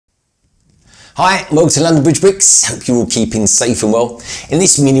Hi, welcome to London Bridge Bricks. Hope you're all keeping safe and well. In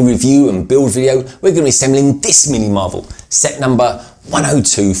this mini review and build video, we're going to be assembling this mini marvel, set number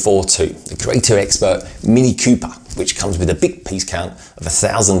 10242, the Creator Expert Mini Cooper, which comes with a big piece count of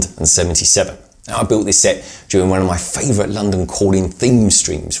 1,077. Now, I built this set during one of my favourite London calling theme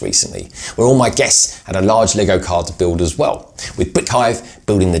streams recently, where all my guests had a large Lego car to build as well, with Brick Hive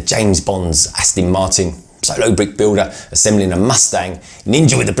building the James Bond's Aston Martin, Solo Brick Builder assembling a Mustang,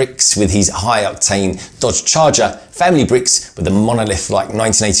 Ninja with the Bricks with his high-octane Dodge Charger, Family Bricks with the monolith-like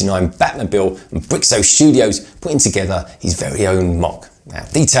 1989 Batmobile, and Brixo Studios putting together his very own mock. Now,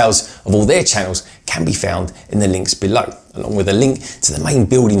 details of all their channels can be found in the links below, along with a link to the main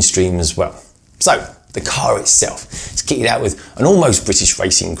building stream as well. So, the car itself is kitted out with an almost British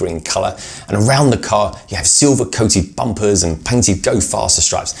racing green colour, and around the car you have silver coated bumpers and painted Go Faster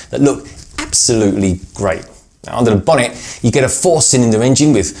stripes that look absolutely great. Now, under the bonnet you get a 4-cylinder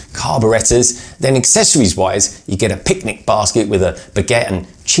engine with carburettors, then accessories wise you get a picnic basket with a baguette and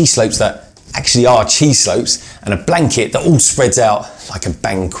cheese slopes that actually are cheese slopes, and a blanket that all spreads out like a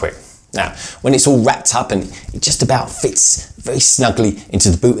banquet. Now, when it's all wrapped up, and it just about fits very snugly into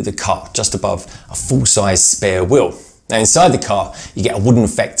the boot of the car, just above a full-size spare wheel. Now, inside the car, you get a wooden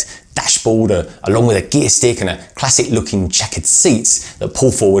effect dashboard along with a gear stick and a classic-looking checkered seats that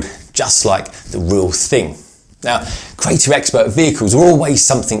pull forward just like the real thing. Now, Creator Expert vehicles are always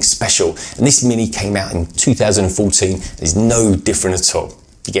something special, and this Mini came out in 2014 and is no different at all.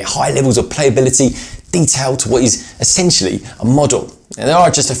 You get high levels of playability, detail to what is essentially a model. Now, there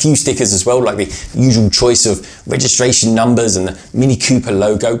are just a few stickers as well, like the usual choice of registration numbers and the Mini Cooper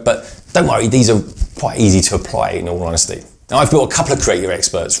logo, but don't worry, these are quite easy to apply in all honesty. Now, I've built a couple of Creator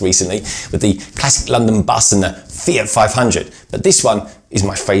Experts recently with the classic London bus and the Fiat 500, but this one is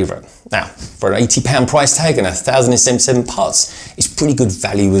my favourite. Now, for an £80 price tag and 1,077 parts, it's pretty good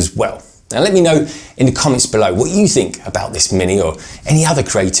value as well. Now, let me know in the comments below what you think about this Mini or any other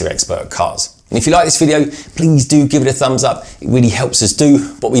Creator Expert cars. And if you like this video, please do give it a thumbs up. It really helps us do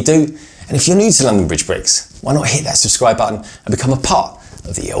what we do. And if you're new to London Bridge Bricks, why not hit that subscribe button and become a part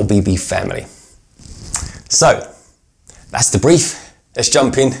of the LBB family. So, that's the brief. Let's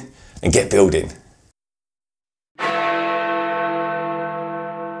jump in and get building.